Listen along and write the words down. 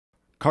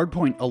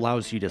CardPointe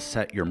allows you to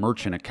set your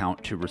merchant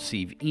account to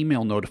receive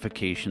email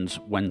notifications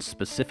when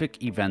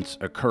specific events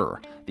occur.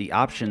 The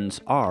options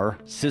are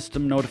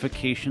system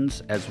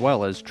notifications as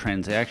well as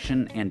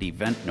transaction and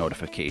event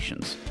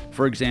notifications.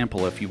 For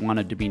example, if you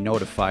wanted to be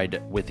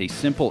notified with a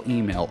simple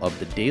email of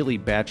the daily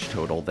batch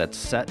total that's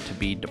set to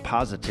be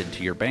deposited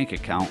to your bank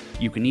account,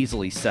 you can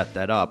easily set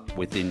that up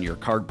within your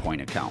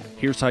CardPointe account.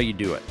 Here's how you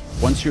do it.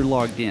 Once you're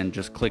logged in,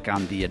 just click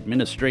on the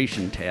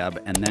Administration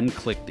tab and then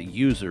click the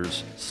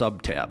Users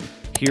sub-tab.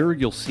 Here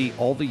you'll see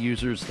all the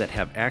users that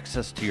have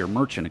access to your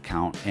merchant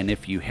account, and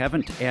if you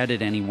haven't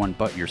added anyone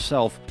but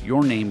yourself,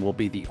 your name will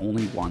be the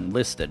only one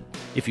listed.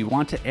 If you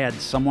want to add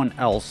someone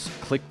else,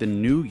 click the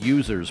New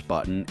Users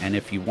button, and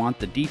if you want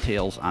the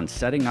details on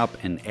setting up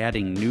and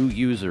adding new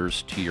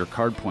users to your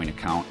CardPointe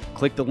account,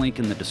 click the link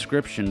in the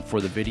description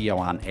for the video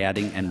on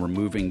adding and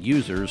removing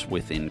users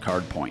within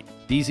CardPointe.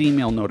 These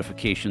email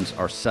notifications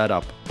are set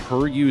up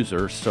per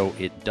user, so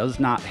it does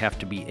not have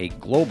to be a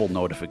global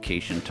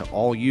notification to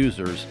all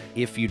users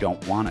if you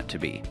don't want it to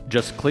be.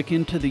 Just click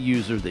into the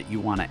user that you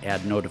want to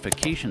add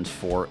notifications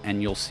for,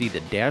 and you'll see the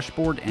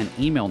dashboard and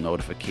email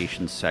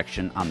notifications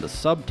section on the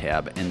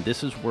sub-tab, and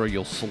this is where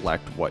you'll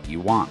select what you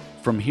want.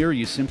 From here,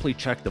 you simply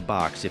check the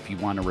box if you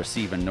want to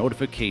receive a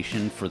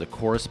notification for the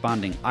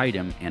corresponding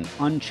item and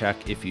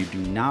uncheck if you do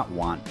not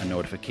want a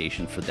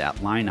notification for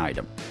that line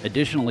item.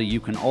 Additionally, you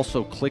can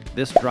also click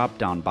this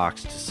drop-down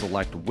box to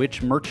select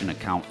which merchant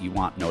account you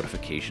want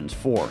notifications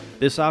for.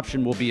 This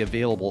option will be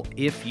available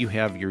if you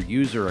have your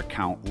user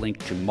account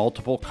linked to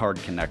multiple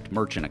CardConnect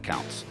merchant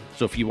accounts.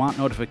 So if you want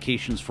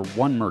notifications for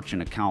one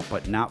merchant account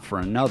but not for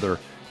another,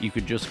 you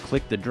could just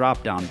click the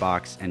drop-down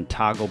box and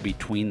toggle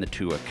between the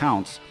two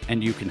accounts,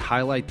 and you can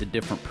highlight the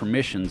different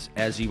permissions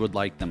as you would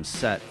like them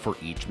set for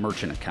each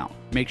merchant account.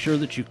 Make sure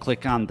that you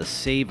click on the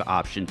Save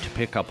option to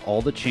pick up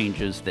all the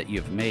changes that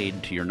you've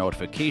made to your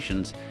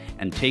notifications,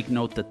 and take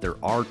note that there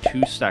are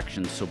 2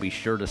 sections, so be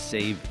sure to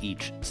save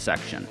each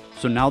section.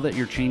 So now that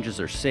your changes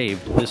are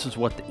saved, this is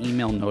what the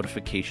email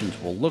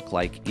notifications will look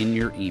like in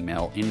your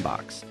email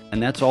inbox.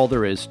 And that's all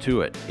there is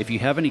to it. If you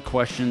have any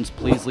questions,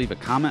 please leave a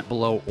comment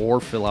below or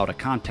fill out a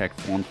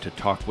contact form to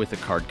talk with a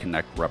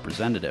CardConnect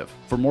representative.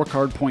 For more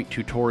CardPointe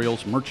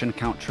tutorials, merchant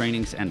account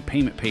trainings, and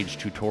payment page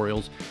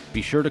tutorials,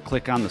 be sure to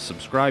click on the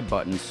subscribe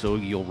button so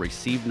you'll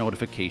receive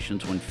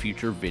notifications when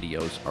future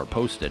videos are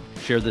posted.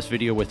 Share this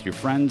video with your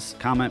friends,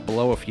 comment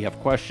below if you have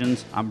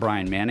questions. I'm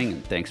Brian Manning,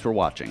 and thanks for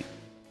watching.